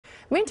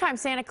Meantime,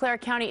 Santa Clara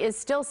County is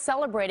still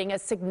celebrating a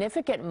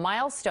significant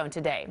milestone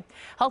today.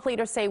 Health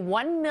leaders say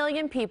 1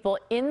 million people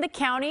in the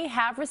county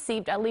have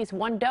received at least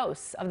one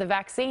dose of the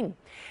vaccine.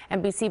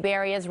 NBC Bay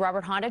Area's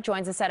Robert Handa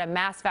joins us at a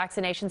mass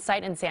vaccination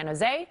site in San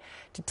Jose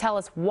to tell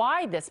us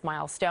why this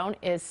milestone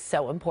is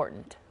so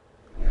important.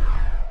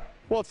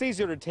 Well, it's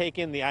easier to take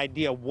in the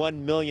idea of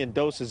 1 million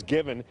doses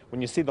given when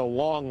you see the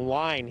long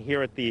line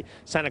here at the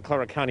Santa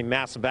Clara County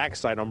Mass Vac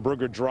site on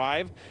Burger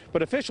Drive.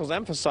 But officials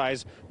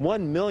emphasize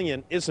 1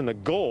 million isn't a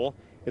goal,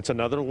 it's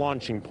another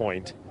launching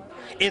point.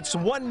 It's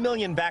 1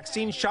 million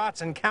vaccine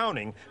shots and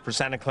counting for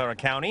Santa Clara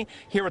County.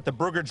 Here at the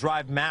Burger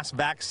Drive Mass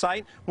Vac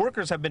site,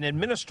 workers have been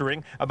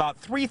administering about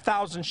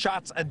 3,000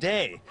 shots a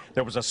day.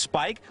 There was a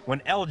spike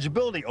when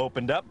eligibility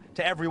opened up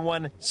to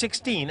everyone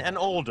 16 and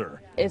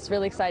older. It's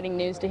really exciting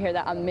news to hear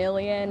that 1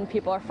 million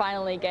people are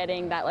finally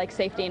getting that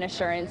safety and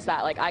assurance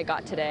that I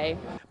got today.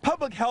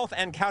 Public health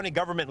and county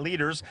government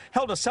leaders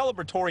held a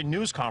celebratory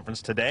news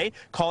conference today,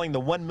 calling the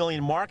 1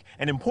 million mark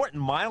an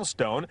important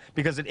milestone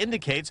because it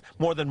indicates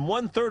more than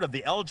 1/3 of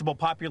the eligible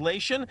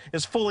population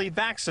is fully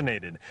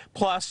vaccinated.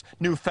 Plus,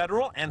 new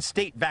federal and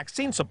state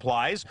vaccine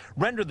supplies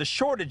render the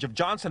shortage of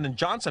Johnson &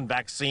 Johnson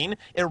vaccine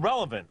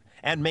irrelevant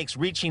and makes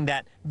reaching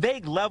that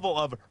vague level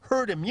of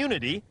herd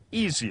immunity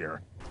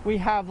easier. We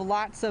have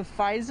lots of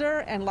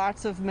Pfizer and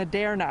lots of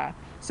Moderna,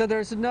 so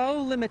there's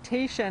no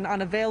limitation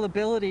on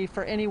availability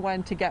for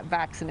anyone to get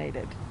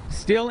vaccinated.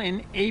 Still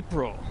in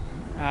April,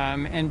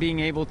 and being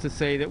able to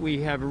say that we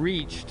have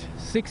reached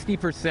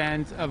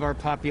 60% of our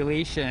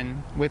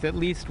population with at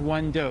least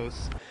one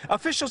dose.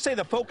 Officials say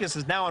the focus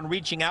is now on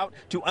reaching out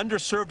to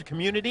underserved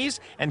communities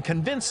and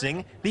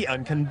convincing the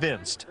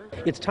unconvinced.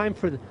 It's time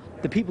for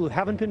the people who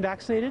haven't been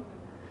vaccinated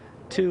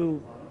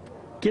to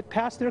get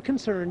past their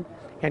concern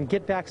and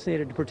get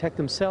vaccinated to protect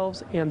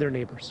themselves and their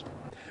neighbors.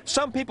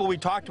 Some people we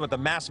talked to at the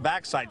Mass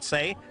Vac site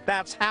say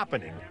that's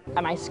happening.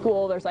 At my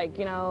school, there's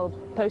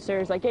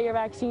posters get your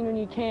vaccine when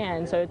you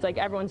can. So it's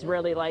everyone's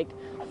really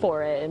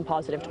for it and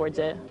positive towards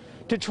it.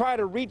 To try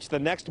to reach the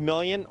next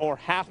million or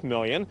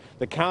 500,000,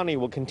 the county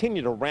will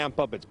continue to ramp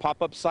up its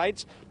pop-up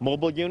sites,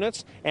 mobile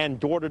units, and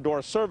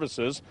door-to-door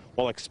services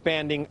while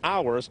expanding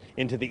hours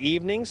into the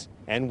evenings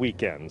and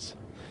weekends.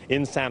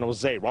 In San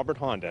Jose, Robert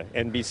Handa,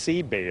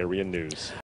 NBC Bay Area News.